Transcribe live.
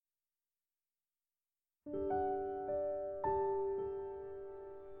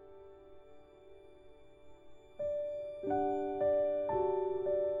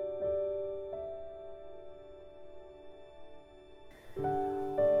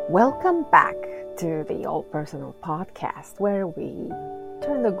Welcome back to the All Personal podcast, where we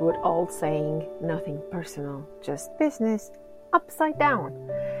turn the good old saying, nothing personal, just business, upside down,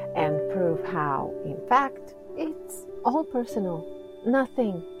 and prove how, in fact, it's all personal.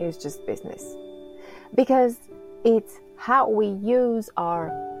 Nothing is just business. Because it's how we use our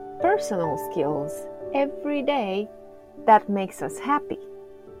personal skills every day that makes us happy,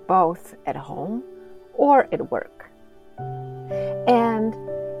 both at home or at work. And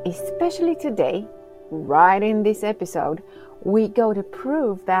especially today, right in this episode, we go to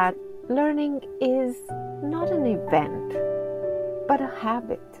prove that learning is not an event, but a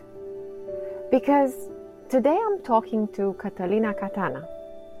habit. Because today I'm talking to Catalina Catana.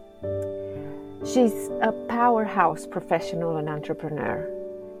 She's a powerhouse professional and entrepreneur,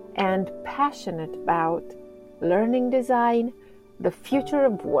 and passionate about learning design, the future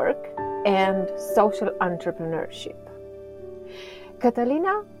of work, and social entrepreneurship.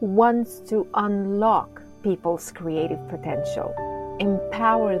 Catalina wants to unlock people's creative potential,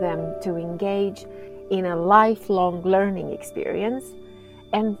 empower them to engage in a lifelong learning experience,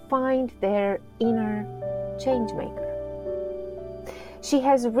 and find their inner changemaker. She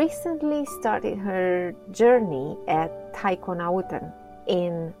has recently started her journey at Taikonauten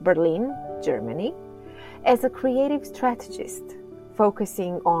in Berlin, Germany, as a creative strategist,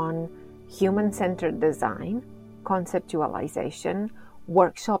 focusing on human-centered design, conceptualization,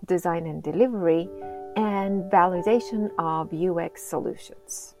 workshop design and delivery, and validation of UX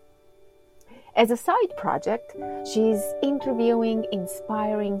solutions. As a side project, she's interviewing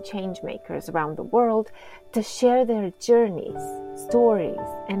inspiring changemakers around the world to share their journeys, stories,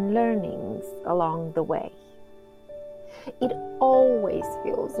 and learnings along the way. It always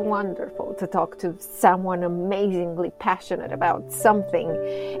feels wonderful to talk to someone amazingly passionate about something.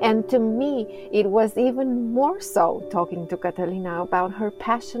 And to me, it was even more so talking to Catalina about her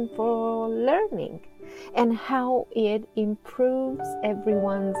passion for learning and how it improves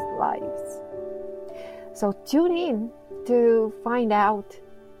everyone's lives. So tune in to find out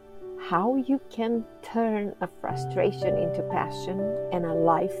how you can turn a frustration into passion and a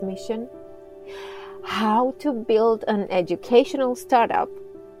life mission, how to build an educational startup,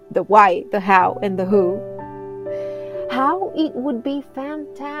 the why, the how, and the who, how it would be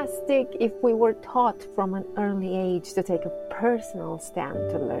fantastic if we were taught from an early age to take a personal stand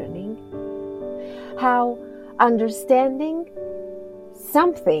to learning, how understanding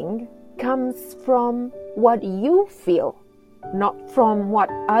something comes from what you feel, not from what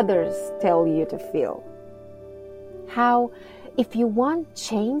others tell you to feel, how if you want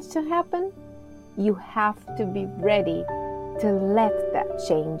change to happen, you have to be ready to let that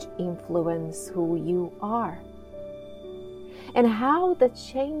change influence who you are. And how the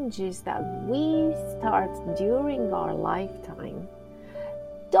changes that we start during our lifetime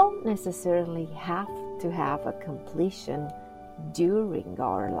don't necessarily have to have a completion during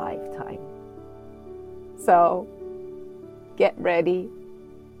our lifetime. So, get ready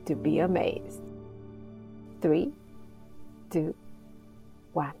to be amazed. 3, 2,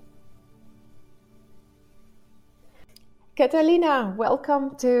 1. Catalina,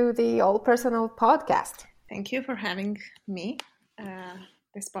 welcome to the All Personal podcast. Thank you for having me,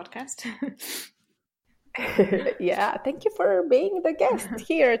 this podcast. Yeah, thank you for being the guest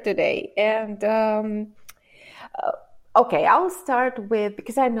here today. And okay, I'll start with,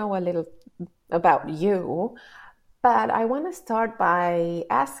 because I know a little about you, but I want to start by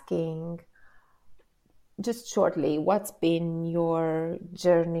asking just shortly, what's been your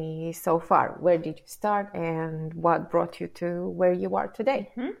journey so far? Where did you start and what brought you to where you are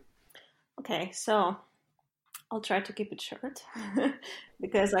today? Mm-hmm. Okay, so I'll try to keep it short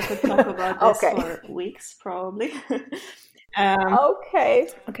because I could talk about this for weeks probably. Okay,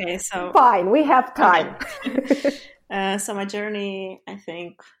 so fine, we have time. Okay. So my journey, I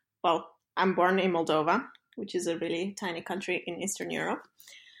think, I'm born in Moldova, which is a really tiny country in Eastern Europe.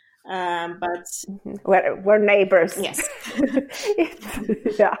 But we're neighbors. Yes.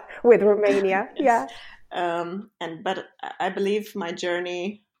 Yeah, with Romania. Yes. But I believe my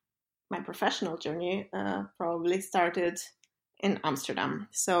professional journey, probably started in Amsterdam.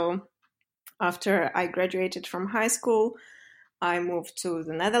 So after I graduated from high school, I moved to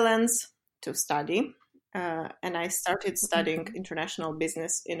the Netherlands to study, and I started studying international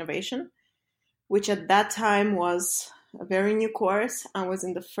business innovation, which at that time was a very new course. I was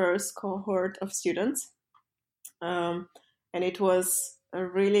in the first cohort of students, and it was a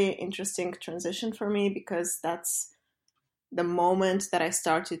really interesting transition for me, because that's the moment that I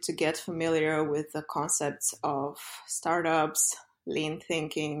started to get familiar with the concepts of startups, lean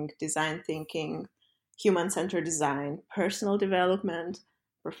thinking, design thinking, human-centered design, personal development,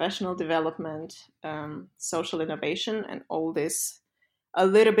 professional development, social innovation, and all this a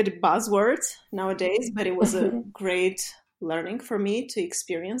little bit buzzwords nowadays, but it was a great learning for me to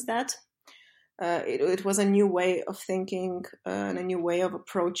experience that. It was a new way of thinking and a new way of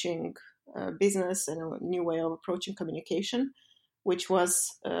approaching business and a new way of approaching communication, which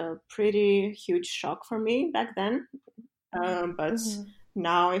was a pretty huge shock for me back then. But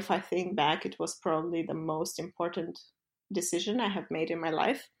now, if I think back, it was probably the most important decision I have made in my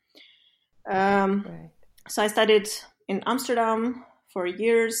life. So I studied in Amsterdam for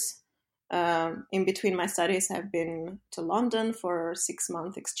years. In between my studies, I've been to London for a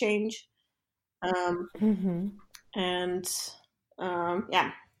 6-month exchange. And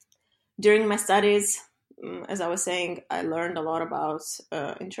during my studies, as I was saying, I learned a lot about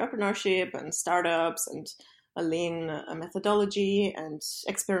entrepreneurship and startups and a lean methodology and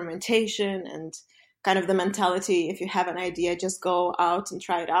experimentation and kind of the mentality, if you have an idea, just go out and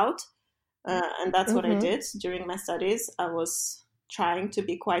try it out. And that's what I did during my studies. I was trying to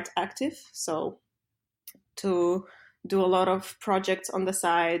be quite active, so to do a lot of projects on the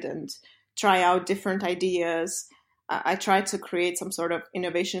side and try out different ideas. I tried to create some sort of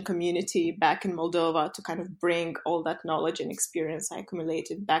innovation community back in Moldova to kind of bring all that knowledge and experience I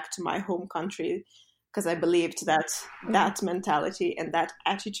accumulated back to my home country, because I believed that that mentality and that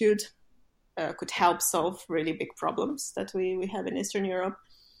attitude could help solve really big problems that we have in Eastern Europe.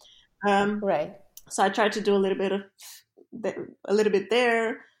 So I tried to do a little bit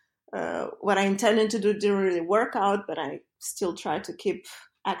there. What I intended to do didn't really work out, but I still tried to keep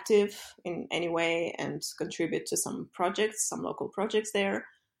active in any way and contribute to some projects, some local projects there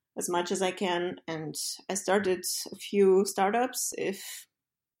as much as I can. And I started a few startups, if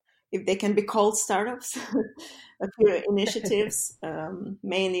they can be called startups, a few initiatives,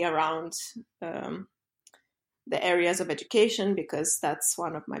 mainly around the areas of education, because that's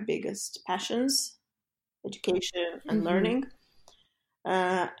one of my biggest passions, education and learning.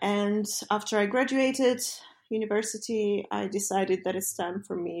 And after I graduated university, I decided that it's time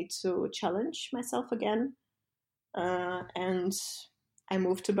for me to challenge myself again. And I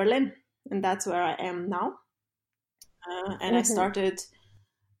moved to Berlin, and that's where I am now. And I started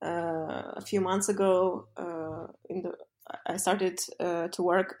a few months ago I started to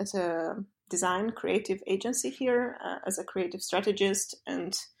work at a design creative agency here as a creative strategist,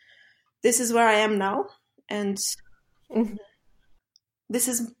 and this is where I am now. And this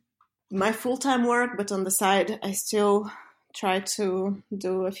is my full-time work, but on the side, I still try to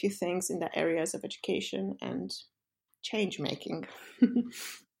do a few things in the areas of education and change making.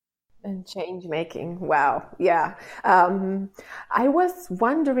 And change making. Wow. Yeah. I was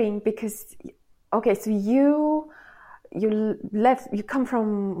wondering because, okay, so you come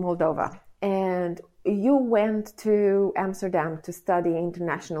from Moldova and you went to Amsterdam to study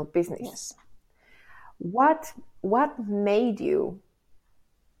international business. Yes. What made you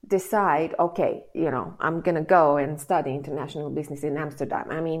decide, okay, I'm going to go and study international business in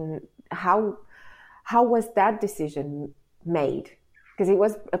Amsterdam? I mean, how was that decision made? Because it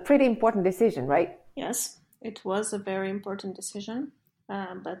was a pretty important decision, right? Yes, it was a very important decision.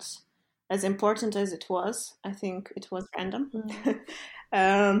 But as important as it was, I think it was random.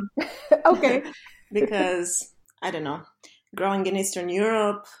 Okay. Because, I don't know, growing in Eastern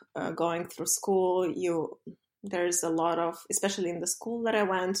Europe, going through school, there's a lot of, especially in the school that I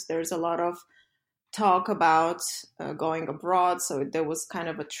went, there's a lot of talk about going abroad. So there was kind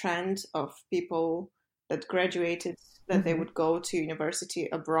of a trend of people that graduated, that they would go to university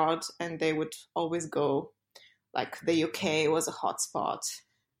abroad, and they would always go, like the UK was a hotspot,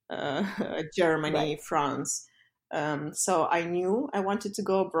 Germany, France. So I knew I wanted to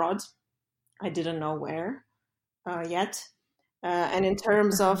go abroad. I didn't know where yet. And in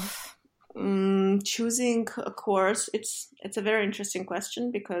terms of choosing a course, it's a very interesting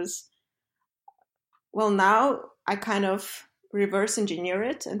question, because, well, now I kind of reverse engineer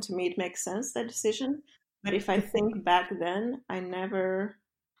it, and to me it makes sense, that decision. But if I think back then, I never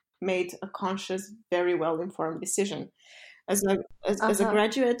made a conscious, very well-informed decision. As a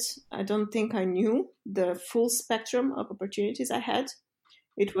graduate, I don't think I knew the full spectrum of opportunities I had.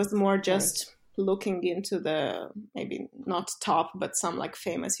 It was more just looking into the, maybe not top, but some like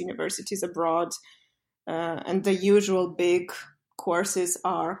famous universities abroad. And the usual big courses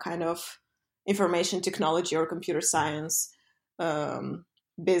are kind of information technology or computer science,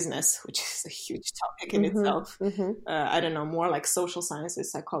 business, which is a huge topic in itself. I don't know, more like social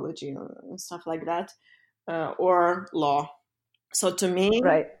sciences, psychology, and stuff like that, or law. So to me,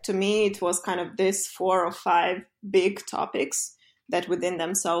 it was kind of this 4 or 5 big topics that within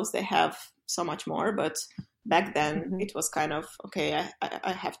themselves they have so much more. But back then it was kind of, okay,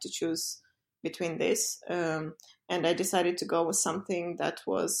 I have to choose between this. And I decided to go with something that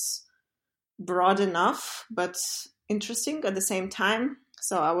was broad enough, but interesting at the same time.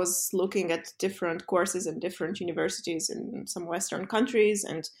 So I was looking at different courses in different universities in some Western countries,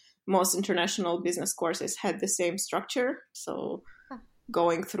 and most international business courses had the same structure. So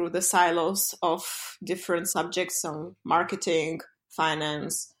going through the silos of different subjects, so marketing,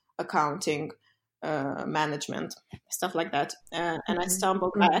 finance, accounting, management, stuff like that. And I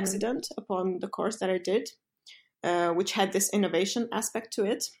stumbled by accident upon the course that I did, which had this innovation aspect to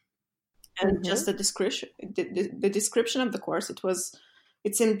it. And just the description of the course,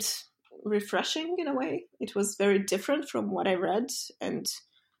 it seemed refreshing in a way. It was very different from what I read, and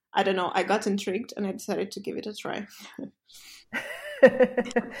I don't know, I got intrigued and I decided to give it a try.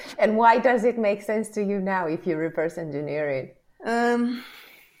 And why does it make sense to you now if you reverse engineer it?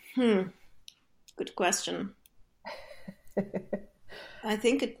 Good question. I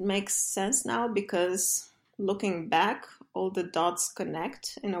think it makes sense now because looking back, all the dots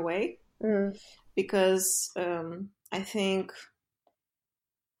connect in a way. Because I think,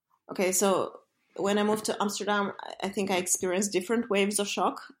 okay, so when I moved to Amsterdam, I think I experienced different waves of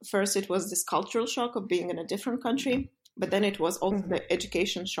shock. First, it was this cultural shock of being in a different country, but then it was also the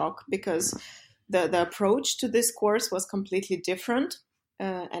education shock because the approach to this course was completely different.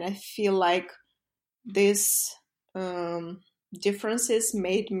 And I feel like these differences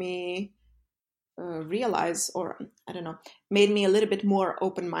made me realize, or I don't know, made me a little bit more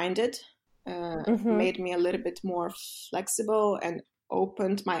open-minded, made me a little bit more flexible, and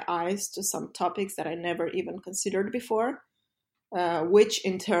opened my eyes to some topics that I never even considered before, which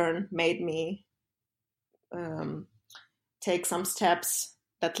in turn made me take some steps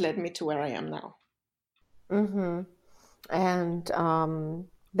that led me to where I am now. And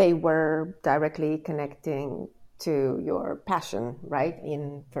they were directly connecting to your passion, right?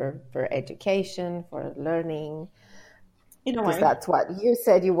 For education, for learning. In a way. Because that's what you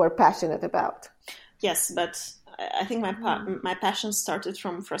said you were passionate about. Yes, but I think my passion started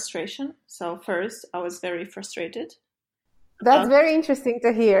from frustration. So first, I was very frustrated. That's very interesting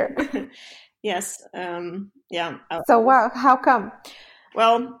to hear. Yes. Yeah. So how come?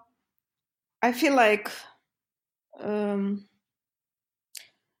 Well, I feel like, how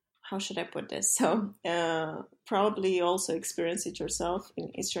should I put this? So probably you also experience it yourself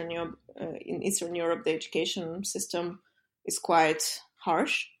in Eastern Europe. In Eastern Europe, the education system is quite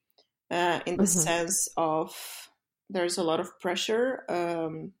harsh in the sense of there's a lot of pressure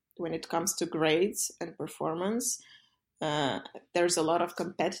when it comes to grades and performance. There's a lot of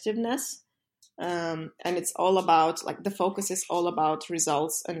competitiveness, and it's all about, like, the focus is all about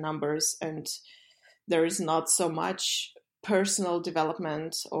results and numbers, and there is not so much personal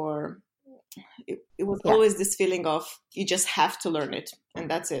development, or it was always this feeling of you just have to learn it and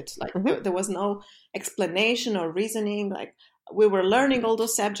that's it. Like there was no explanation or reasoning. Like, we were learning all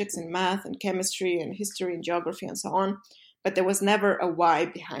those subjects in math and chemistry and history and geography and so on, but there was never a why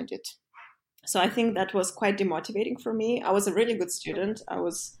behind it. So I think that was quite demotivating for me. I was a really good student. I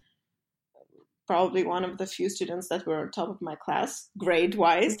was probably one of the few students that were on top of my class,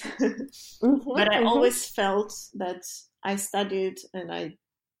 grade-wise. But I always felt that I studied and I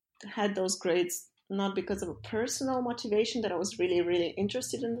had those grades not because of a personal motivation that I was really, really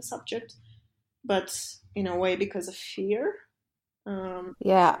interested in the subject, but in a way because of fear. And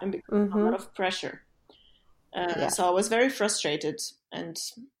because of a lot of pressure. So I was very frustrated, and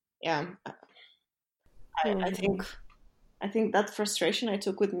I think that frustration I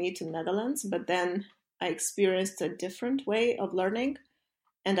took with me to Netherlands, but then I experienced a different way of learning,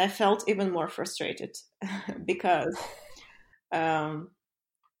 and I felt even more frustrated because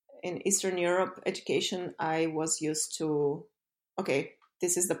in Eastern Europe education, I was used to, okay,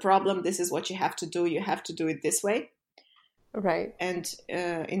 this is the problem, this is what you have to do it this way. Right. And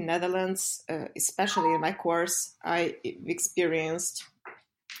in Netherlands, especially in my course, I experienced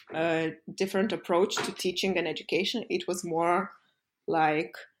a different approach to teaching and education. It was more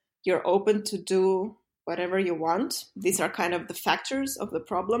like you're open to do whatever you want. These are kind of the factors of the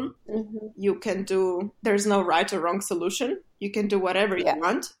problem. You can do, there's no right or wrong solution. You can do whatever you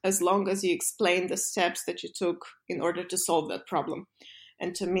want as long as you explain the steps that you took in order to solve that problem.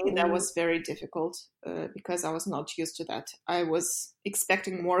 And to me, that was very difficult because I was not used to that. I was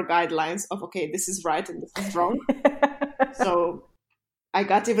expecting more guidelines of, okay, this is right and this is wrong. So I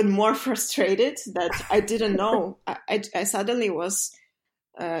got even more frustrated that I didn't know. I suddenly was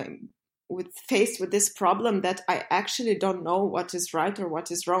faced with this problem that I actually don't know what is right or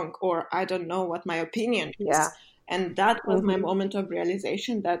what is wrong, or I don't know what my opinion is. Yeah. And that was my moment of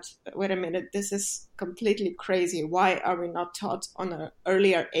realization that, wait a minute, this is completely crazy. Why are we not taught on an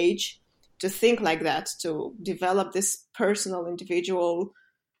earlier age to think like that, to develop this personal, individual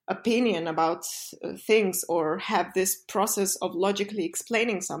opinion about things, or have this process of logically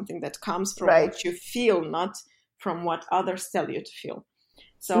explaining something that comes from what you feel, not from what others tell you to feel.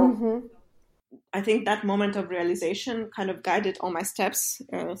 So I think that moment of realization kind of guided all my steps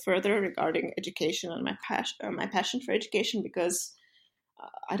further regarding education and my passion for education, because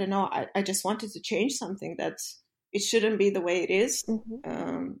I don't know, I just wanted to change something, that it shouldn't be the way it is.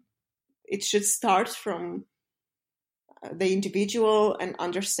 It should start from the individual and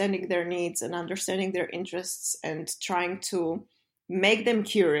understanding their needs and understanding their interests and trying to make them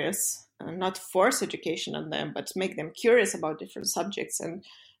curious, not force education on them, but make them curious about different subjects and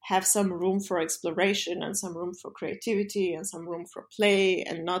have some room for exploration and some room for creativity and some room for play,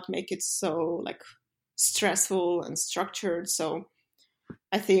 and not make it so like stressful and structured. So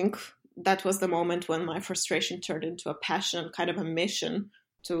I think that was the moment when my frustration turned into a passion, kind of a mission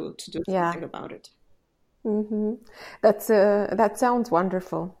to do something about it. That sounds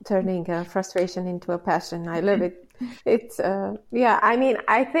wonderful, turning frustration into a passion. I love it. It's I mean,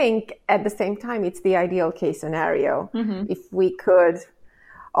 I think at the same time it's the ideal case scenario. If we could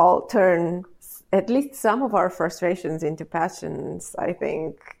all turn at least some of our frustrations into passions, I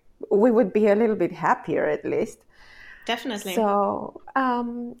think we would be a little bit happier, at least. Definitely. So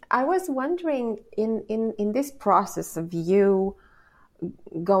I was wondering, in this process of you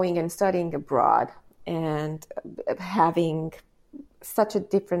going and studying abroad and having such a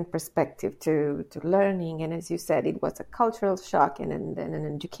different perspective to learning, and as you said, it was a cultural shock and then an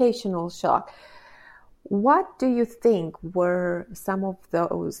educational shock. What do you think were some of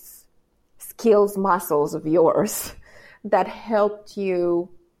those skills, muscles of yours that helped you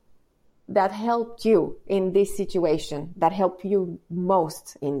in this situation, that helped you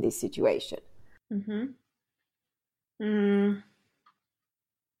most in this situation?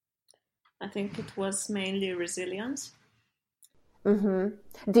 I think it was mainly resilience.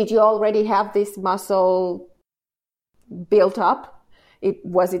 Did you already have this muscle built up?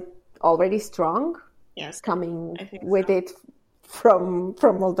 Was it already strong? Yes, coming with it from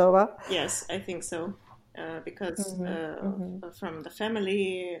Moldova. Yes, I think so, because from the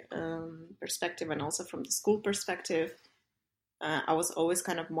family perspective and also from the school perspective, I was always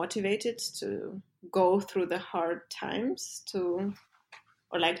kind of motivated to go through the hard times, to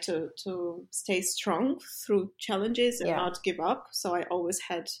stay strong through challenges and not give up. So I always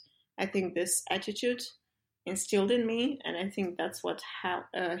had, I think, this attitude instilled in me, and I think that's what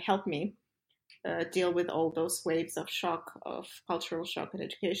helped me deal with all those waves of shock, of cultural shock and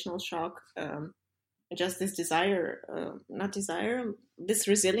educational shock. Just this this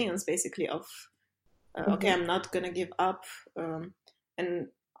resilience, basically, of, okay, I'm not going to give up. And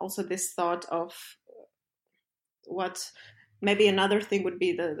also this thought of what maybe another thing would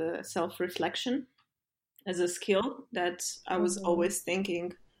be the self-reflection as a skill, that I was always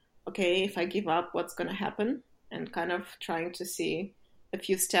thinking, okay, if I give up, what's going to happen? And kind of trying to see a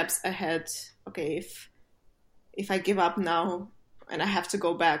few steps ahead. Okay, if I give up now and I have to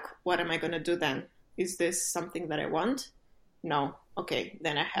go back, what am I going to do then? Is this something that I want? No. Okay,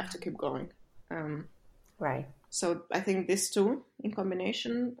 then I have to keep going. Right. So I think these two in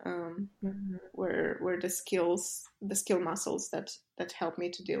combination were the skill muscles that helped me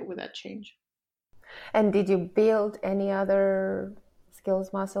to deal with that change. And did you build any other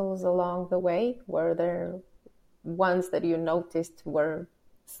skills muscles along the way? Were there ones that you noticed were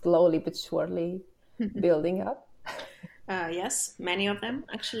slowly but surely building up? Yes, many of them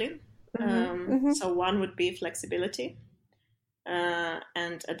actually. So one would be flexibility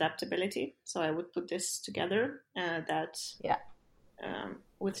and adaptability. So I would put this together, that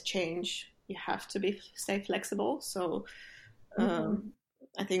with change you have to stay flexible. So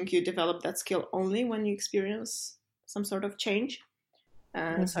I think you develop that skill only when you experience some sort of change.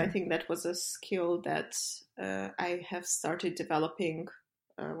 So I think that was a skill that I have started developing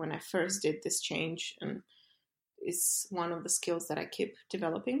when I first did this change, and is one of the skills that I keep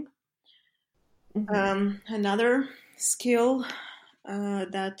developing. Another skill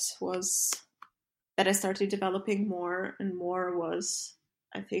that I started developing more and more was,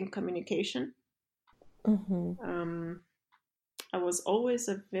 I think, communication. I was always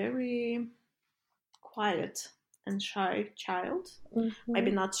a very quiet and shy child.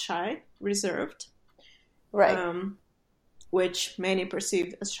 Maybe not shy, reserved. Right. which many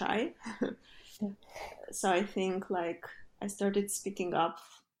perceived as shy. So I think like I started speaking up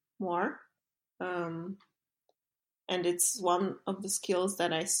more. And it's one of the skills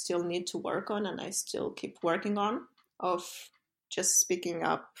that I still need to work on, and I still keep working on, of just speaking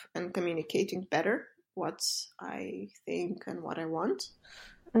up and communicating better what I think and what I want.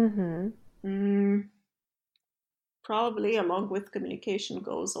 Probably along with communication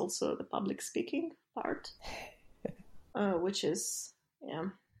goes also the public speaking part, which is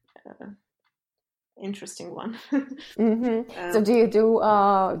interesting one. So do you do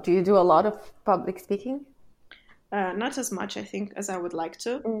a lot of public speaking? Not as much, I think, as I would like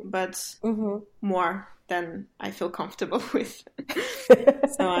to, but more than I feel comfortable with.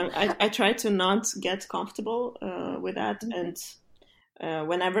 So I try to not get comfortable with that, and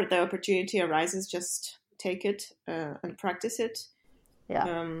whenever the opportunity arises, just take it and practice it.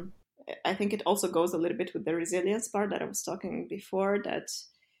 Yeah. I think it also goes a little bit with the resilience part that I was talking before, that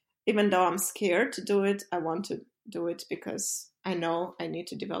even though I'm scared to do it, I want to do it because I know I need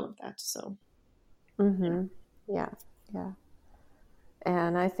to develop that. So. Yeah.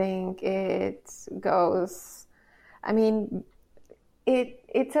 And I think it goes, I mean,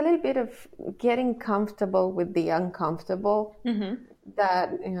 it's a little bit of getting comfortable with the uncomfortable that,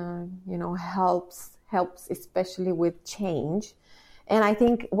 helps, especially with change. And I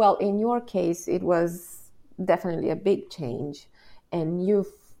think, well, in your case, it was definitely a big change, and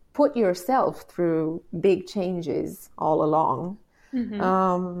you've put yourself through big changes all along.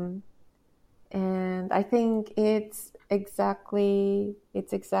 And I think it's exactly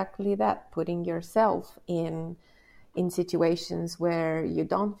that, putting yourself in situations where you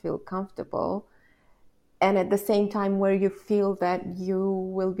don't feel comfortable, and at the same time where you feel that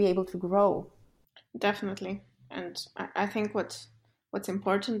you will be able to grow. Definitely. And I think what's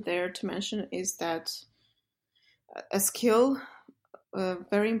important there to mention is that a skill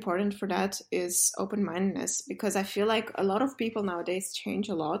very important for that is open-mindedness, because I feel like a lot of people nowadays change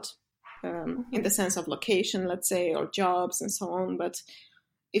a lot. In the sense of location, let's say, or jobs and so on. But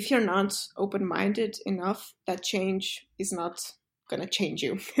if you're not open-minded enough, that change is not going to change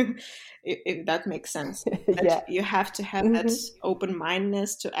you, if that makes sense. Yeah. You have to have that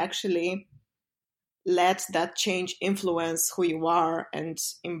open-mindedness to actually let that change influence who you are and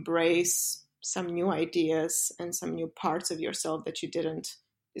embrace some new ideas and some new parts of yourself that you didn't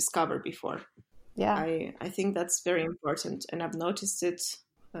discover before. Yeah. I think that's very important, and I've noticed it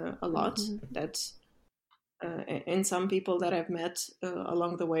a lot, that in some people that I've met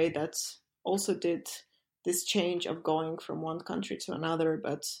along the way that also did this change of going from one country to another,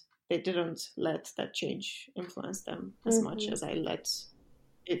 but they didn't let that change influence them as much as I let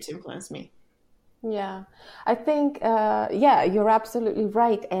it influence me. Yeah, I think, you're absolutely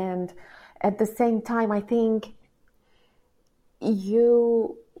right. And at the same time, I think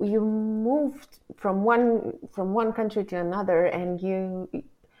you moved from one country to another, and you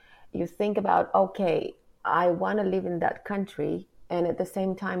think about, okay, I want to live in that country, and at the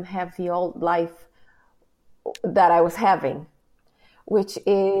same time have the old life that I was having, which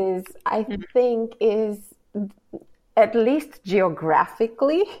is, I think, is at least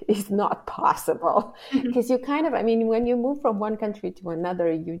geographically is not possible, because you kind of, I mean, when you move from one country to another,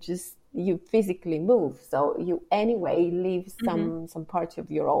 you physically move, so you anyway leave some parts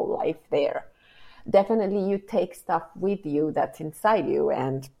of your old life there. Definitely you take stuff with you that's inside you,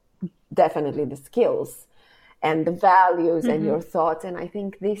 and definitely the skills and the values and your thoughts. And I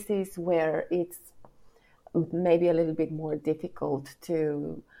think this is where it's maybe a little bit more difficult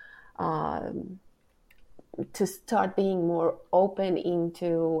to start being more open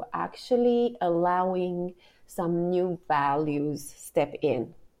into actually allowing some new values step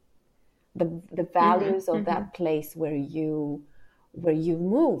in. The values of that place where you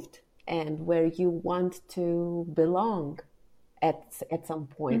moved and where you want to belong at some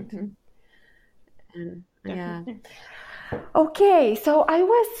point. And, yeah. Okay, so I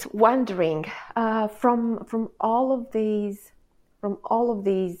was wondering, from all of these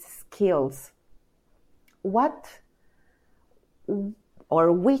skills, what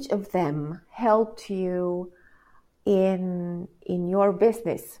or which of them helped you in your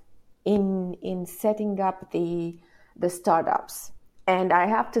business, in setting up the startups? And I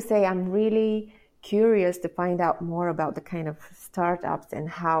have to say, I'm really curious to find out more about the kind of startups and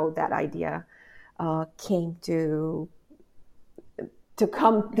how that idea came to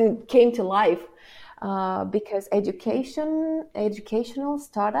life, because educational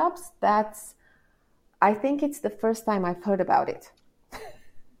startups, I think it's the first time I've heard about it.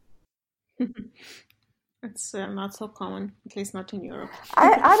 It's not so common, at least not in Europe.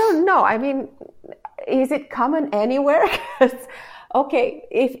 I don't know. I mean, is it common anywhere? 'Cause, okay,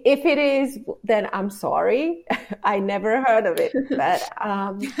 if it is, then I'm sorry. I never heard of it, but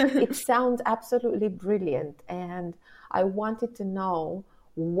it sounds absolutely brilliant, and I wanted to know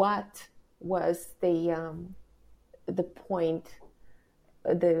what was the point,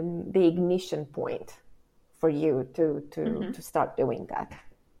 the ignition point for you to start doing that.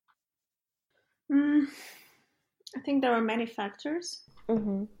 I think there are many factors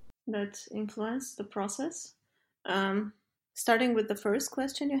Mm-hmm. that influence the process. Starting with the first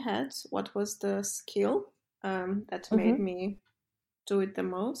question you had, what was the skill that made me do it the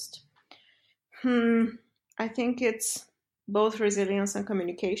most? I think it's both resilience and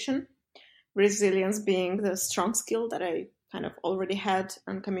communication. Resilience being the strong skill that I kind of already had,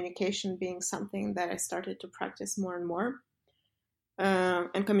 and communication being something that I started to practice more and more.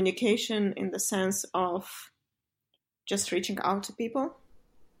 And communication in the sense of just reaching out to people.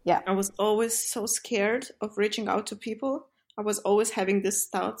 Yeah. I was always so scared of reaching out to people. I was always having this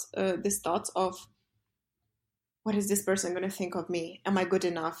thoughts of, what is this person going to think of me? Am I good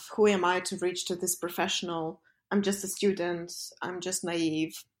enough? Who am I to reach to this professional? I'm just a student. I'm just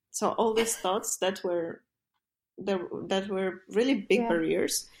naive. So all these thoughts that were really big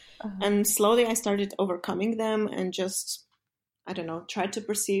barriers. And slowly I started overcoming them and just, I don't know, try to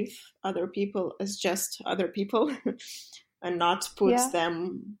perceive other people as just other people and not put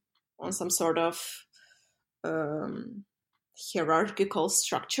them on some sort of hierarchical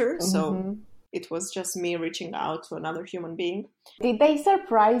structure. So it was just me reaching out to another human being. Did they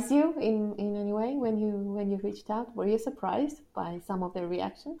surprise you in any way when you reached out? Were you surprised by some of their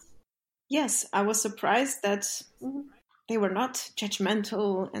reactions? Yes, I was surprised that they were not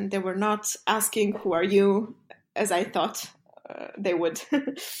judgmental and they were not asking, who are you, as I thought they would.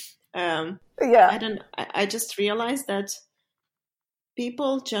 I just realized that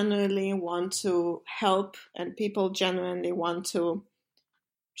people genuinely want to help and people genuinely want to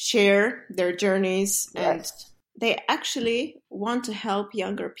share their journeys, and they actually want to help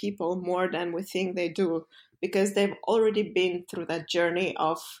younger people more than we think they do, because they've already been through that journey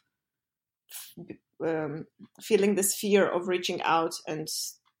of feeling this fear of reaching out, and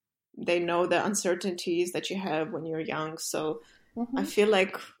they know the uncertainties that you have when you're young. So I feel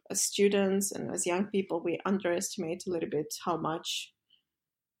like as students and as young people, we underestimate a little bit how much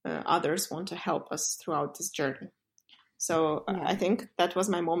others want to help us throughout this journey. So I think that was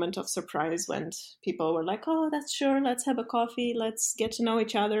my moment of surprise when people were like, oh, that's sure, let's have a coffee, let's get to know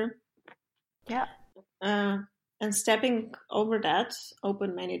each other. Yeah. And stepping over that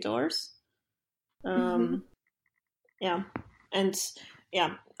opened many doors. I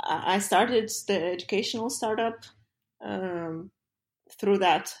started the educational startup through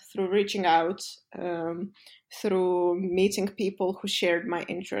reaching out, through meeting people who shared my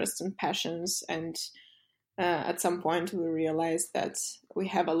interests and passions. And at some point we realized that we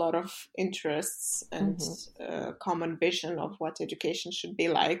have a lot of interests and common vision of what education should be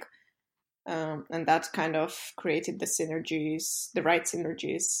like. And that kind of created the right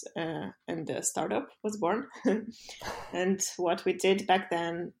synergies, and the startup was born. And what we did back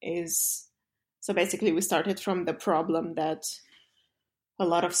then is, so basically we started from the problem that a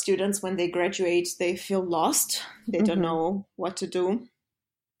lot of students, when they graduate, they feel lost. They don't know what to do.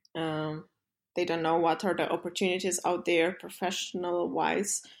 They don't know what are the opportunities out there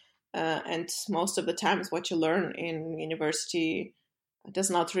professional-wise. And most of the times what you learn in university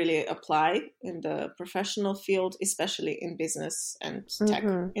does not really apply in the professional field, especially in business and tech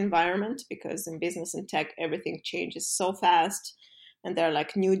environment, because in business and tech, everything changes so fast. And there are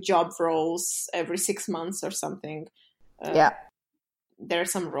like new job roles every 6 months or something. There are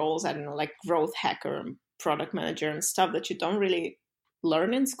some roles, I don't know, like growth hacker, product manager and stuff that you don't really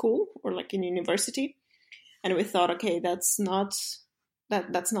learn in school or like in university. And we thought, okay, that's not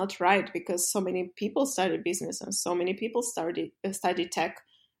right, because so many people studied business and so many people studied tech,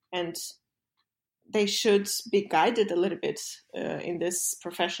 and they should be guided a little bit in this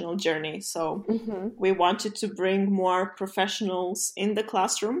professional journey. So we wanted to bring more professionals in the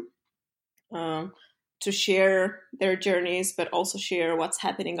classroom to share their journeys, but also share what's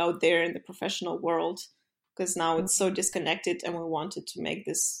happening out there in the professional world, because now it's so disconnected, and we wanted to make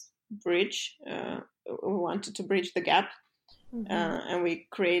this bridge. We wanted to bridge the gap. And we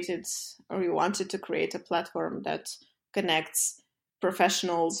wanted to create a platform that connects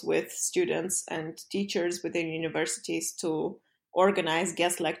professionals with students and teachers within universities to organize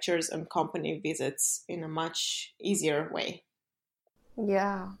guest lectures and company visits in a much easier way.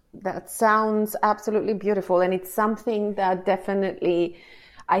 Yeah, that sounds absolutely beautiful. And it's something that definitely,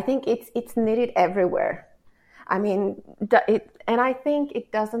 I think it's needed everywhere. I mean, and I think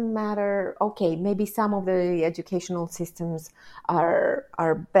it doesn't matter. Okay, maybe some of the educational systems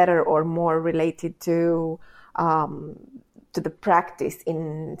are better or more related um, to the practice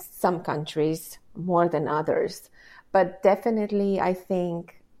in some countries more than others. But definitely, I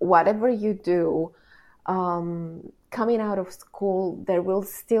think whatever you do, coming out of school, there will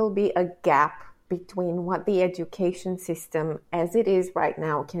still be a gap between what the education system as it is right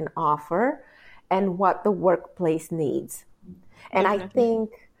now can offer and what the workplace needs. And I Definitely. think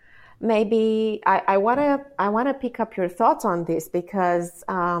maybe I wanna pick up your thoughts on this because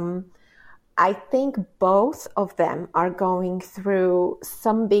I think both of them are going through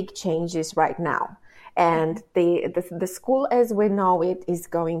some big changes right now. And the school as we know it is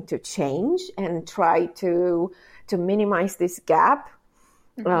going to change and try to minimize this gap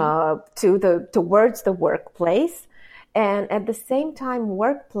towards the workplace. And at the same time,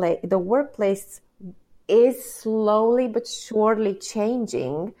 the workplace is slowly but surely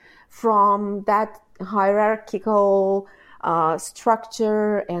changing from that hierarchical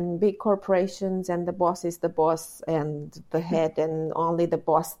structure and big corporations and the boss is the boss and the head and only the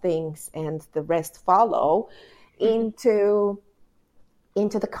boss thinks and the rest follow into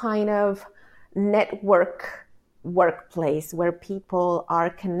the kind of network workplace where people are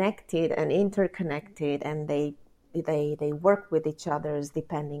connected and interconnected and they work with each other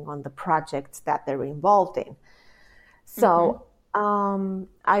depending on the projects that they're involved in. So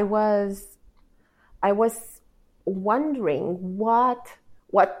I was wondering what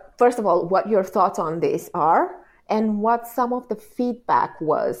first of all what your thoughts on this are and what some of the feedback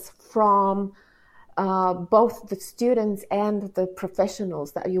was from both the students and the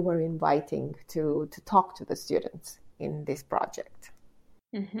professionals that you were inviting to talk to the students in this project.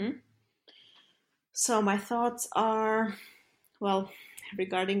 Mm-hmm. So my thoughts are, well,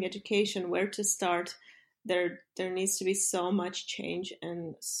 regarding education, where to start? There needs to be so much change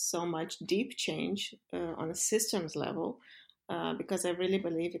and so much deep change on a systems level, because I really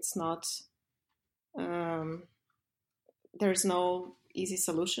believe it's not. Um, there's no easy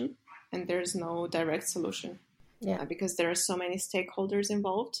solution, and there's no direct solution, Yeah. because there are so many stakeholders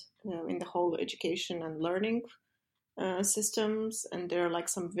involved in the whole education and learning systems, and there are like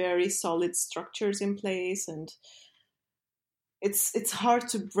some very solid structures in place, and it's hard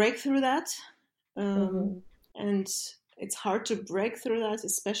to break through that, Mm-hmm. and it's hard to break through that,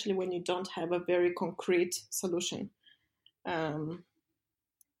 especially when you don't have a very concrete solution. Um,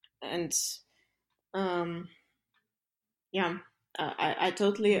 and um, yeah, I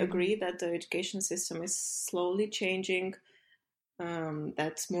totally agree that the education system is slowly changing.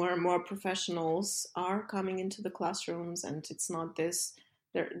 That more and more professionals are coming into the classrooms, and it's not this.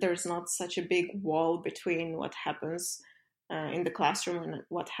 There's not such a big wall between what happens in the classroom and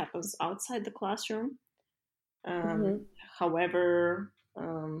what happens outside the classroom. Um, Mm-hmm. However,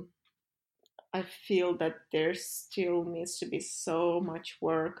 I feel that there still needs to be so much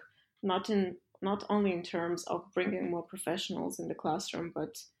work, not only in terms of bringing more professionals in the classroom,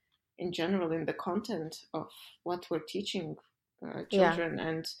 but in general in the content of what we're teaching Yeah. children,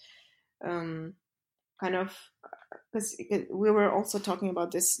 and um, kind of, because we were also talking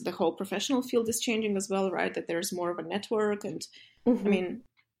about this, the whole professional field is changing as well, right? That there's more of a network, and I Mm-hmm. mean,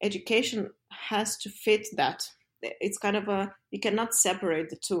 education has to fit that. It's kind of a, you cannot separate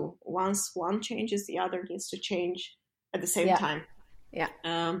the two. Once one changes, the other needs to change at the same Yeah. time.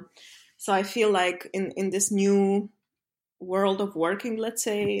 Yeah. So I feel like in this new world of working, let's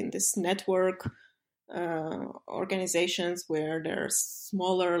say, in this network organizations where there are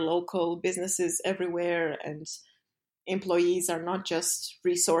smaller local businesses everywhere, and employees are not just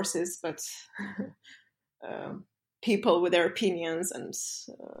resources, but uh, people with their opinions and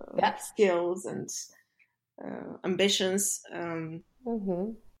Yeah. skills and ambitions.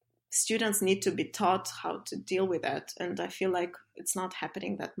 Mm-hmm. Students need to be taught how to deal with that, and I feel like it's not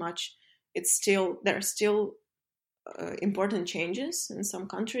happening that much. It's still, there are still important changes in some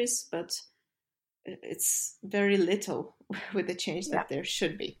countries, but it's very little with the change Yeah. that there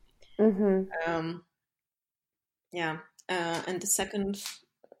should be. Mm-hmm. Um, yeah. And the second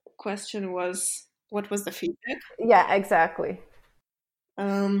question was, what was the feedback? Yeah, exactly.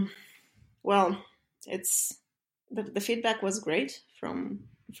 Um, well, it's the feedback was great from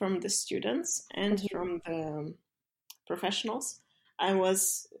the students and Mm-hmm. from the professionals. I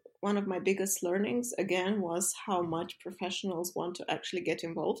was One of my biggest learnings again was how much professionals want to actually get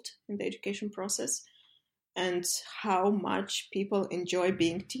involved in the education process, and how much people enjoy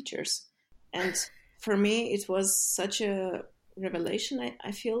being teachers. And for me, it was such a revelation.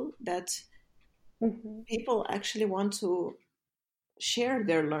 I feel that Mm-hmm. people actually want to share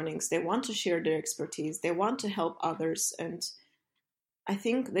their learnings. They want to share their expertise. They want to help others. And I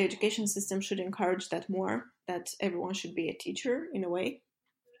think the education system should encourage that more, that everyone should be a teacher in a way,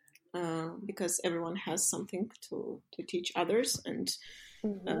 because everyone has something to teach others and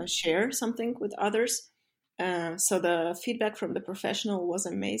share something with others. So the feedback from the professional was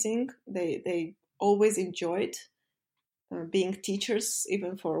amazing. They always enjoyed being teachers,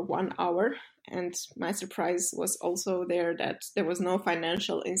 even for 1 hour. And my surprise was also there that there was no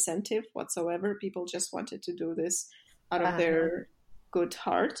financial incentive whatsoever. People just wanted to do this out of their good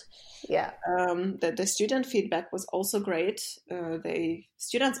heart. Yeah. The student feedback was also great.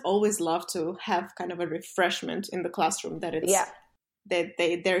 Students always love to have kind of a refreshment in the classroom, that it's that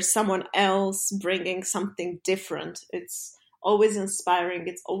there's someone else bringing something different. It's always inspiring.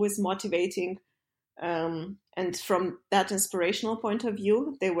 It's always motivating. And from that inspirational point of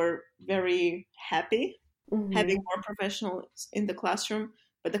view, they were very happy having more professionals in the classroom.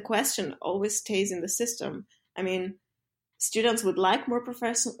 But the question always stays in the system. I mean, students would like more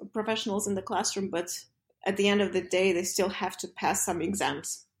professionals in the classroom, but at the end of the day, they still have to pass some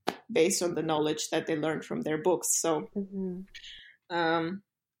exams based on the knowledge that they learned from their books. So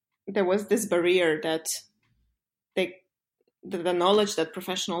there was this barrier that the knowledge that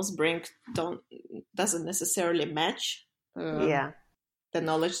professionals bring doesn't necessarily match the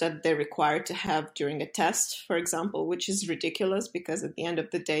knowledge that they're required to have during a test, for example, which is ridiculous, because at the end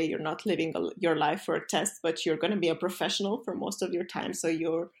of the day, you're not living your life for a test, but you're going to be a professional for most of your time. So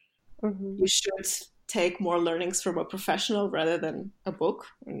you should take more learnings from a professional rather than a book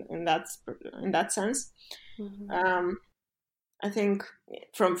in that sense. I think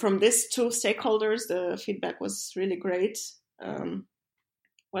from these two stakeholders, the feedback was really great.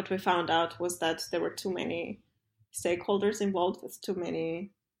 What we found out was that there were too many stakeholders involved with too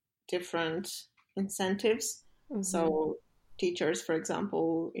many different incentives. So teachers, for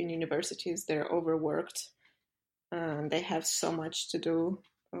example, in universities, they're overworked. They have so much to do.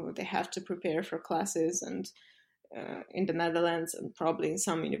 They have to prepare for classes. And in the Netherlands and probably in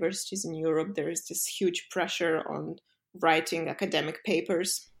some universities in Europe, there is this huge pressure on writing academic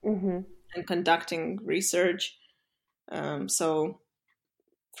papers and conducting research. So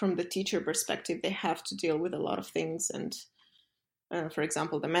from the teacher perspective, they have to deal with a lot of things. And for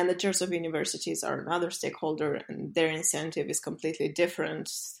example, the managers of universities are another stakeholder, and their incentive is completely different.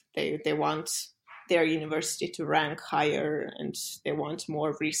 They want their university to rank higher, and they want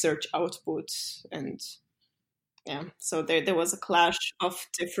more research output. And so there was a clash of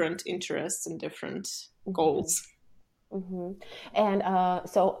different interests and different goals. And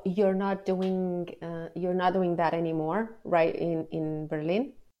so you're not doing that anymore, right? In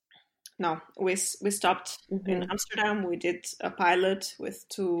Berlin? No, we stopped in Amsterdam. We did a pilot with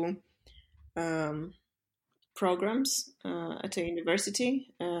 2 programs at a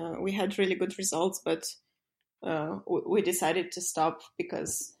university. We had really good results, but we decided to stop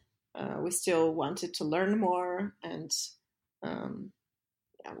because we still wanted to learn more, and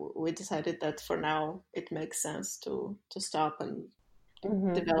we decided that for now it makes sense to stop and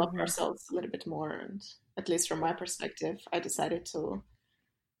develop ourselves a little bit more. And at least from my perspective, I decided to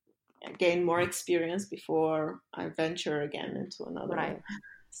gain more experience before I venture again into another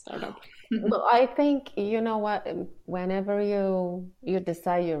startup. Well, I think, you know what, whenever you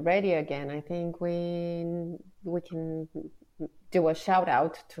decide you're ready again, I think we can do a shout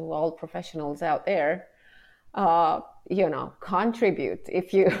out to all professionals out there. Contribute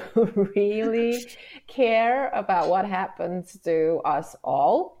if you really care about what happens to us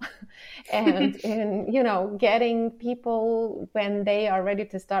all, and getting people when they are ready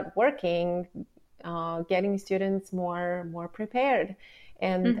to start working, getting students more prepared.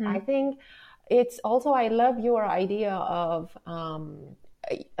 And I think it's also, I love your idea of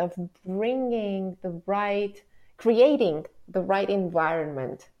creating the right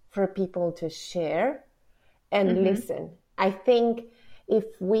environment for people to share and listen. I think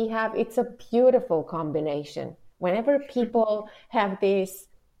it's a beautiful combination. Whenever people have this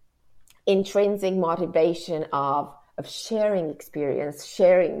intrinsic motivation of sharing experience,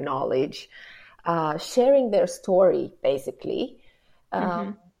 sharing knowledge, sharing their story, basically,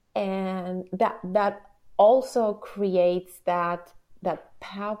 and that also creates that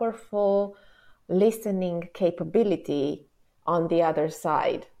powerful listening capability on the other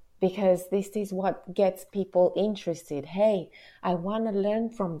side. Because this is what gets people interested. Hey, I want to learn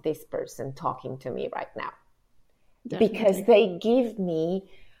from this person talking to me right now. Definitely. Because they give me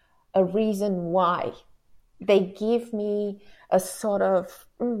a reason why. They give me a sort of,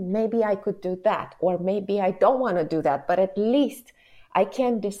 maybe I could do that, or maybe I don't want to do that, but at least I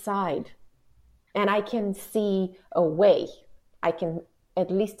can decide and I can see a way I can at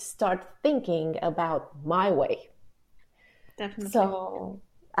least start thinking about my way. Definitely. So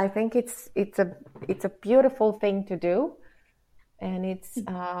I think it's a beautiful thing to do, and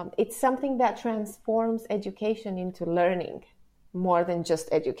it's something that transforms education into learning more than just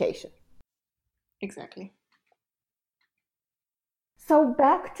education. Exactly. So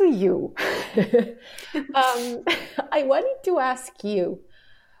back to you. I wanted to ask you,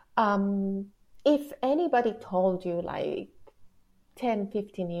 if anybody told you like 10,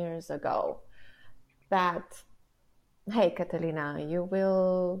 15 years ago that, hey, Catalina, you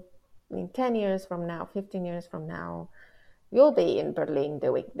will, in 10 years from now, 15 years from now, you'll be in Berlin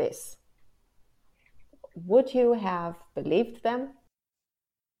doing this. Would you have believed them?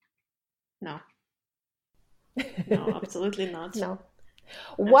 No. No, absolutely not. No.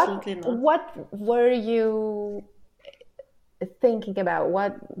 Absolutely not. What were you thinking about?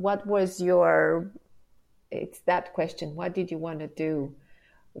 What was your, it's that question, what did you want to do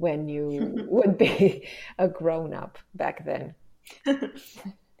when you would be a grown up back then?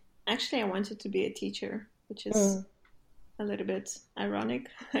 Actually, I wanted to be a teacher, which is a little bit ironic,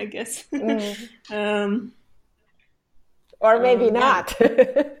 I guess. Or maybe not.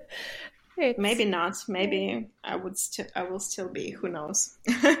 Maybe not. Maybe I will still be. Who knows?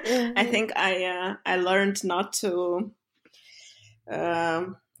 I think I learned not to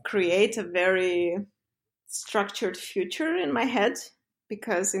create a very structured future in my head,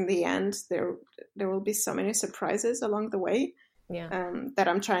 because in the end there will be so many surprises along the way. That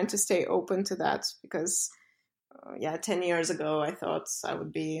I'm trying to stay open to that, because 10 years ago I thought I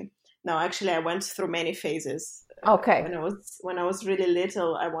would be. No, actually I went through many phases. Okay. When I was really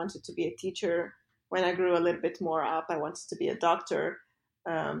little, I wanted to be a teacher. When I grew a little bit more up, I wanted to be a doctor.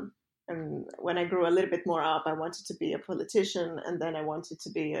 And when I grew a little bit more up, I wanted to be a politician, and then I wanted to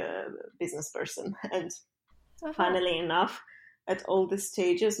be a business person. And funnily enough, at all the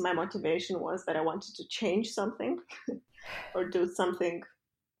stages, my motivation was that I wanted to change something or do something,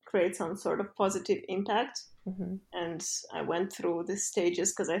 create some sort of positive impact. And I went through the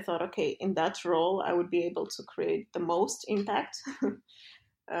stages because I thought, okay, in that role, I would be able to create the most impact.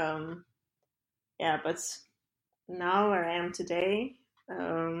 But now where I am today,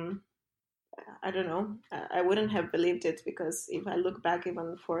 I don't know. I wouldn't have believed it, because if I look back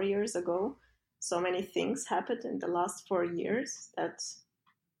even 4 years ago, so many things happened in the last 4 years that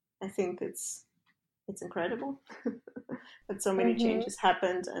I think it's incredible that so many changes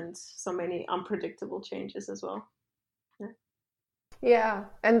happened, and so many unpredictable changes as well. Yeah,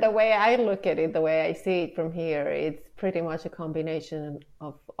 and the way I look at it, the way I see it from here, it's pretty much a combination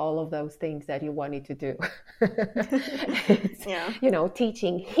of all of those things that you wanted to do.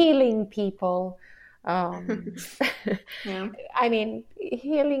 Teaching, healing people. I mean,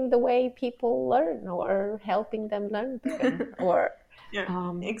 healing the way people learn, or helping them learn better, or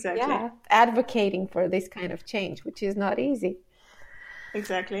exactly. Advocating for this kind of change, which is not easy.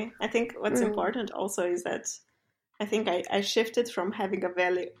 Exactly. I think what's important also is that I think I shifted from having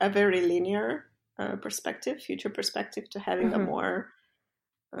a very linear future perspective, to having a more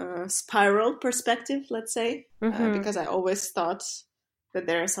spiral perspective, let's say, because I always thought that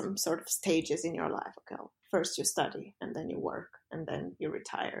there are some sort of stages in your life. Okay, first you study, and then you work, and then you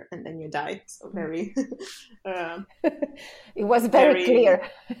retire, and then you die. So very... it was very clear.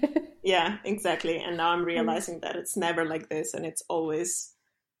 Yeah, exactly. And now I'm realizing that it's never like this, and it's always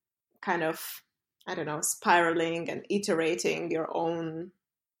kind of, I don't know, spiraling and iterating your own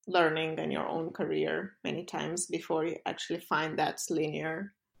learning and your own career many times before you actually find that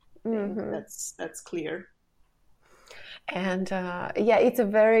linear thing that's clear. And it's a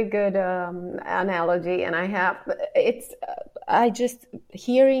very good analogy, and I just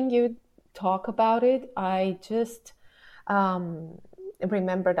hearing you talk about it, I just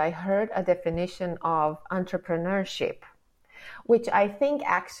remembered I heard a definition of entrepreneurship, which I think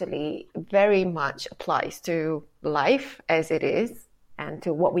actually very much applies to life as it is, and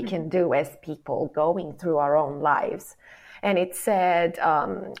to what we can do as people going through our own lives. And it said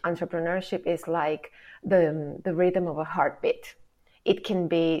entrepreneurship is like the rhythm of a heartbeat. It can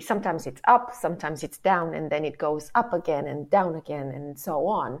be, sometimes it's up, sometimes it's down, and then it goes up again and down again, and so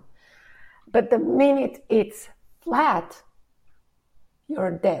on. But the minute it's flat,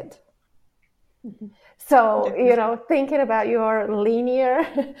 you're dead. So, thinking about your linear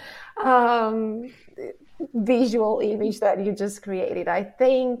visual image that you just created, I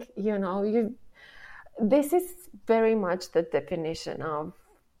think, this is very much the definition of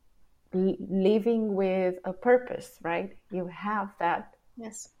living with a purpose, right? You have that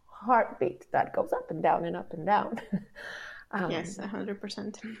heartbeat that goes up and down and up and down. Yes,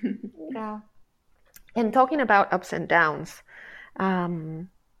 100%. Yeah. And talking about ups and downs, Um,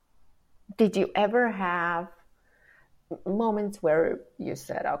 did you ever have moments where you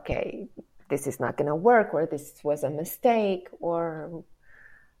said, okay, this is not going to work, or this was a mistake, or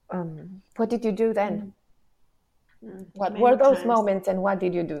what did you do then? What Many were those times. moments, and what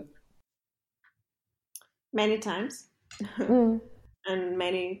did you do? Many times. And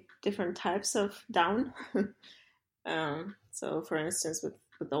many different types of down. So for instance,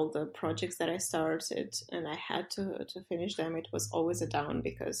 with all the projects that I started and I had to finish them, it was always a down,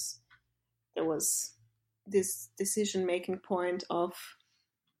 because there was this decision making point of,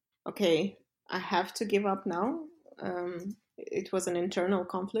 okay, I have to give up now. It was an internal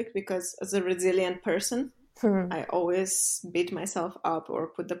conflict, because as a resilient person, I always beat myself up or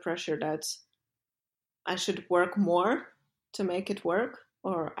put the pressure that I should work more to make it work,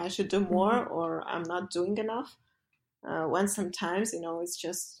 or I should do more, or I'm not doing enough. When sometimes, it's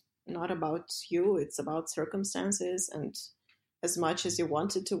just not about you, it's about circumstances, and as much as you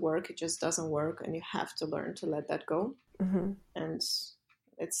want it to work, it just doesn't work, and you have to learn to let that go. And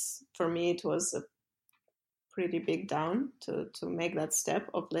for me, it was a pretty big down to make that step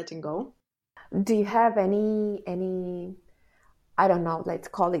of letting go. Do you have any, I don't know, let's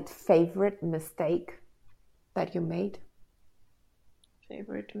call it favorite mistake that you made?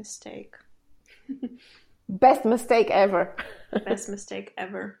 Favorite mistake. Best mistake ever. Best mistake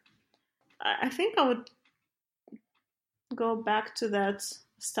ever. I think I would go back to that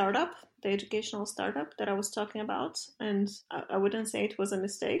startup, the educational startup that I was talking about. And I wouldn't say it was a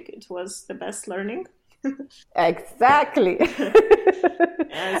mistake. It was the best learning. Exactly.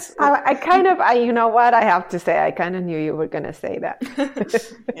 Yes. You know what I have to say? I kind of knew you were going to say that.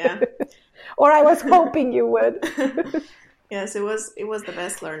 Yeah. Or I was hoping you would. Yes, it was the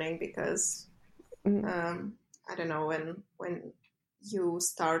best learning, because I don't know, when you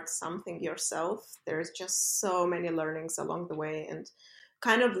start something yourself, there's just so many learnings along the way, and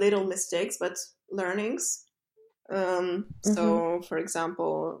kind of little mistakes, but learnings. So, for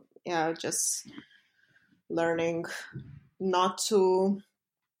example, just learning not to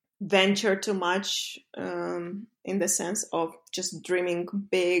venture too much, in the sense of just dreaming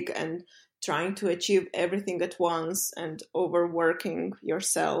big and trying to achieve everything at once and overworking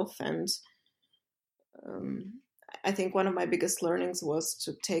yourself. And I think one of my biggest learnings was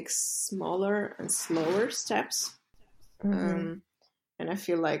to take smaller and slower steps. And I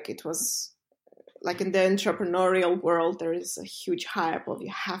feel like it was like in the entrepreneurial world, there is a huge hype of you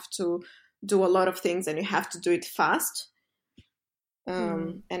have to do a lot of things and you have to do it fast.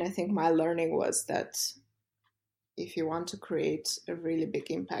 And I think my learning was that if you want to create a really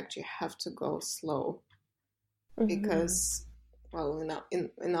big impact, you have to go slow. Because, well,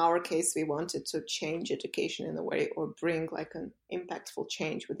 in our case, we wanted to change education in a way, or bring like an impactful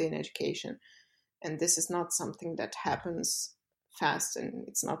change within education. And this is not something that happens fast, and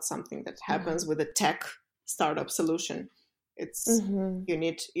it's not something that happens with a tech startup solution. It's you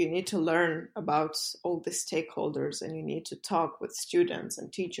need to learn about all the stakeholders, and you need to talk with students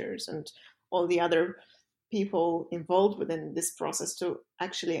and teachers and all the other people involved within this process to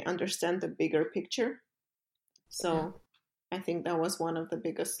actually understand the bigger picture. So I think that was one of the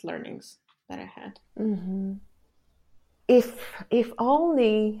biggest learnings that I had. If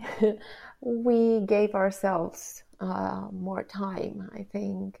only we gave ourselves more time, I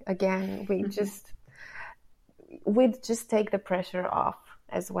think, again, we'd just take the pressure off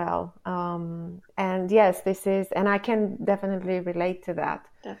as well. And yes, this is, and I can definitely relate to that.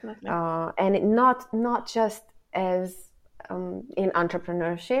 Definitely. And not just as in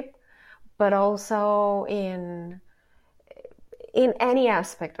entrepreneurship, but also in any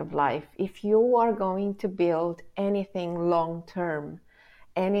aspect of life. If you are going to build anything long term,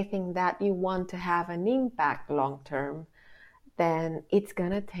 anything that you want to have an impact long term, then it's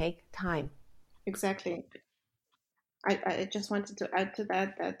gonna take time. Exactly. I just wanted to add to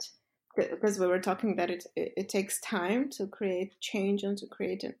that because we were talking that it takes time to create change and to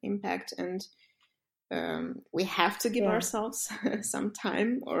create an impact, and we have to give ourselves some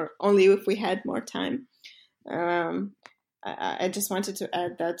time, or only if we had more time. I just wanted to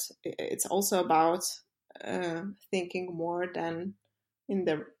add that it's also about thinking more than in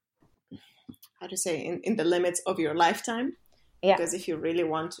the in the limits of your lifetime. Yeah. Because if you really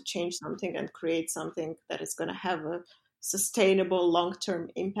want to change something and create something that is going to have a sustainable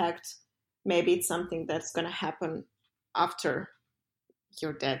long-term impact, maybe it's something that's going to happen after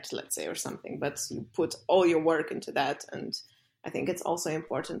you're dead, let's say, or something. But you put all your work into that, and I think it's also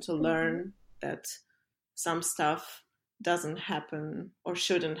important to learn that some stuff doesn't happen or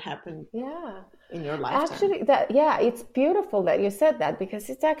shouldn't happen in your lifetime. Actually, it's beautiful that you said that,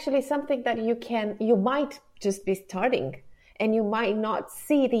 because it's actually something that you might just be starting, and you might not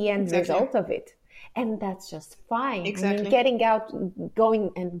see the end Exactly. result of it. And that's just fine. Exactly. I mean, getting out,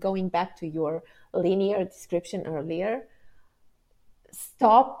 going back to your linear description earlier,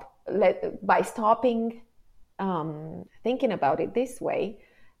 by stopping thinking about it this way,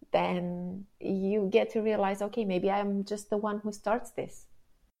 then you get to realize, okay, maybe I'm just the one who starts this.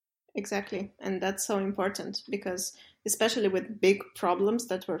 Exactly. And that's so important because especially with big problems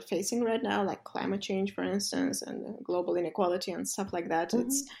that we're facing right now, like climate change, for instance, and global inequality and stuff like that,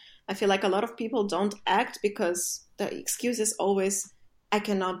 I feel like a lot of people don't act because the excuse is always, I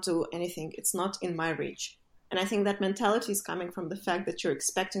cannot do anything. It's not in my reach. And I think that mentality is coming from the fact that you're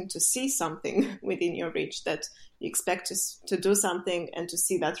expecting to see something within your reach, that you expect to do something and to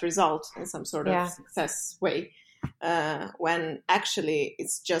see that result in some sort of success way. When actually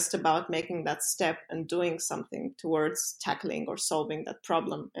it's just about making that step and doing something towards tackling or solving that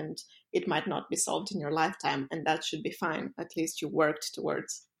problem. And it might not be solved in your lifetime, and that should be fine. At least you worked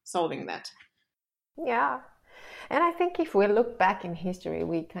towards solving that. Yeah. And I think if we look back in history,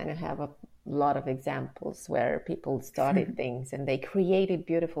 we kind of have a lot of examples where people started things and they created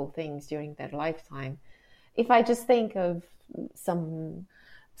beautiful things during their lifetime. If I just think of some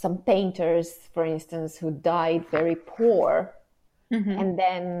painters, for instance, who died very poor, and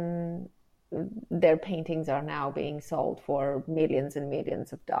then their paintings are now being sold for millions and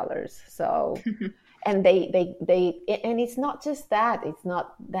millions of dollars. So, and they and it's not just that, it's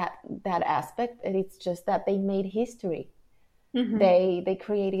not that aspect, it's just that they made history. They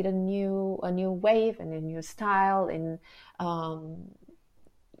created a new wave and a new style and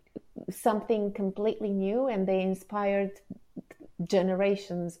something completely new, and they inspired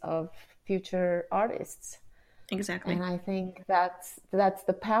generations of future artists. Exactly. And I think that's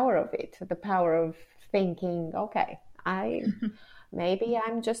the power of it, the power of thinking, okay, maybe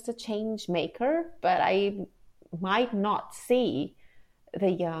I'm just a change maker, but I might not see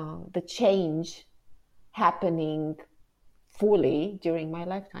the change happening fully during my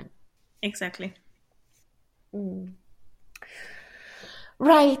lifetime. Exactly.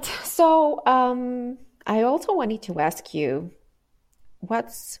 Right. So I also wanted to ask you,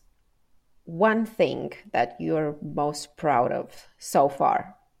 what's one thing that you're most proud of so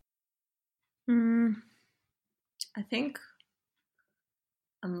far? I think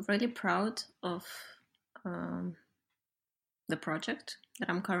I'm really proud of the project that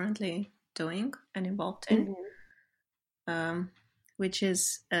I'm currently doing and involved in, which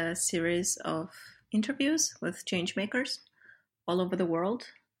is a series of interviews with change makers all over the world.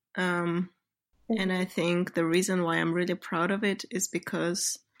 And I think the reason why I'm really proud of it is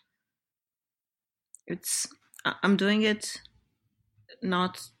because I'm doing it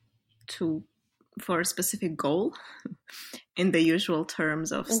not for a specific goal in the usual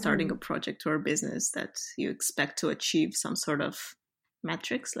terms of starting a project or a business that you expect to achieve some sort of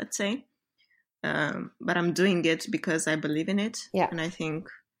metrics, let's say. But I'm doing it because I believe in it. Yeah. And I think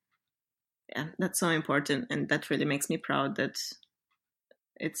that's so important. And that really makes me proud that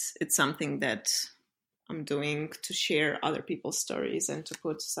it's something that I'm doing to share other people's stories and to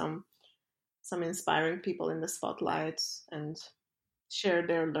put some inspiring people in the spotlight and share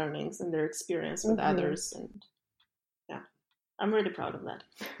their learnings and their experience with others. And I'm really proud of that.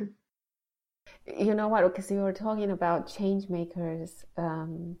 You know what, because you were talking about change makers,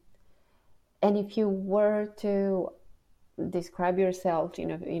 and if you were to describe yourself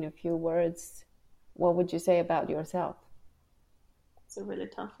in a few words, what would you say about yourself? It's a really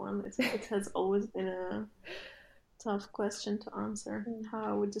tough one. It has always been a tough question to answer. How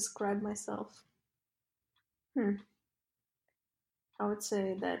I would describe myself. I would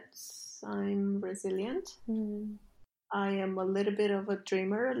say that I'm resilient. I am a little bit of a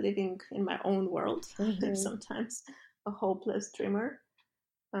dreamer living in my own world, sometimes a hopeless dreamer.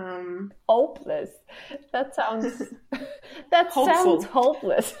 Hopeless? That sounds hopeful. Sounds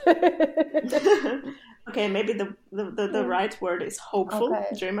hopeless. Okay, maybe the right word is hopeful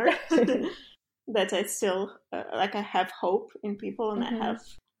dreamer. That I still I have hope in people, and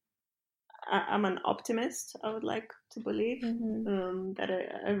I'm an optimist. I would like to believe that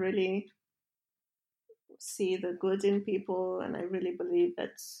I really see the good in people, and I really believe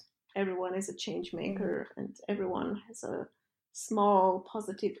that everyone is a change maker and everyone has a small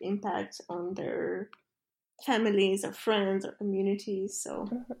positive impact on their families or friends or communities. So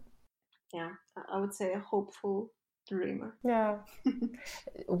I would say a hopeful dreamer. Yeah.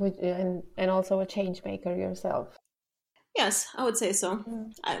 And also a change maker yourself. Yes, I would say so.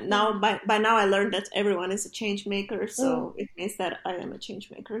 Now, by now, I learned that everyone is a change maker, so it means that I am a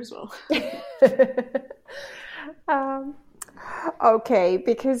change maker as well. Okay,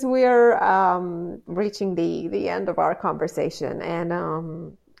 because we're reaching the end of our conversation, and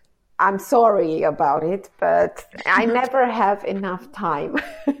I'm sorry about it, but I never have enough time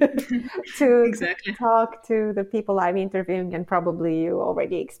to Exactly. talk to the people I'm interviewing, and probably you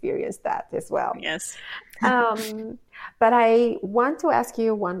already experienced that as well. Yes. Um, but I want to ask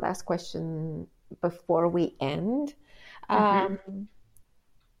you one last question before we end. Mm-hmm.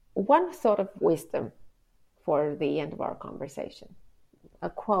 One thought of wisdom for the end of our conversation. A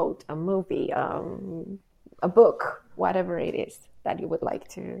quote, a movie, a book, whatever it is that you would like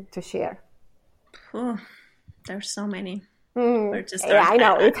to share. Oh, there's so many. Where to Yeah, start? I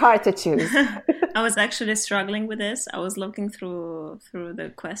know it's hard to choose. I was actually struggling with this. I was looking through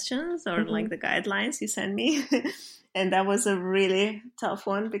the questions or like the guidelines you sent me, and that was a really tough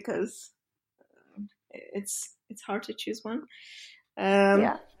one because it's hard to choose one.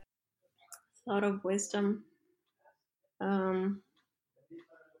 Yeah. Thought of wisdom.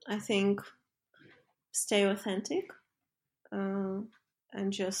 I think stay authentic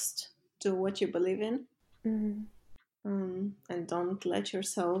and just do what you believe in. And don't let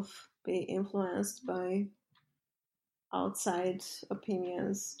yourself be influenced by outside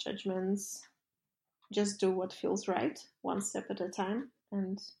opinions, judgments. Just do what feels right, one step at a time,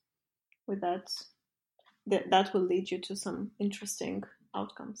 and with that will lead you to some interesting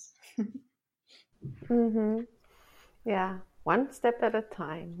outcomes. Yeah, one step at a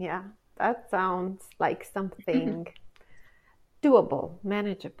time. Yeah, that sounds like something doable,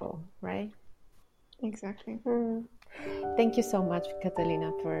 manageable, right? Exactly. Thank you so much,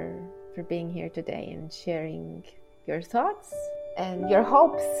 Catalina, for being here today and sharing your thoughts and your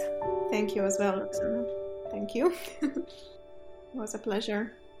hopes. Thank you as well, Roxana. Thank you. It was a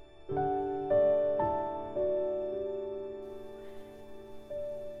pleasure.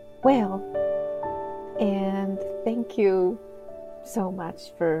 Well, and thank you so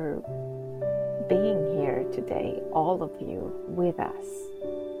much for being here today, all of you with us.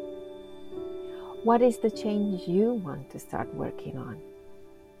 What is the change you want to start working on?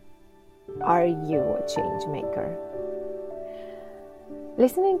 Are you a change maker?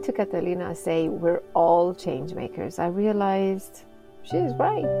 Listening to Catalina say we're all change makers, I realized she's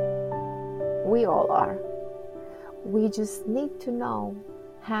right. We all are. We just need to know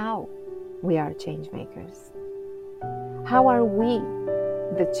how we are change makers. How are we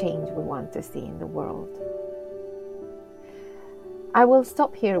the change we want to see in the world? I will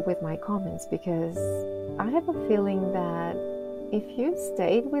stop here with my comments because I have a feeling that if you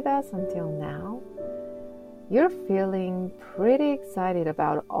stayed with us until now, you're feeling pretty excited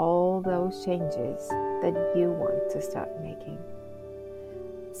about all those changes that you want to start making.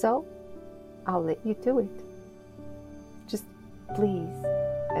 So, I'll let you do it. Just please,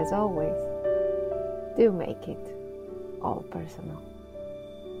 as always, do make it all personal.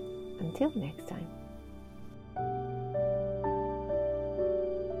 Until next time.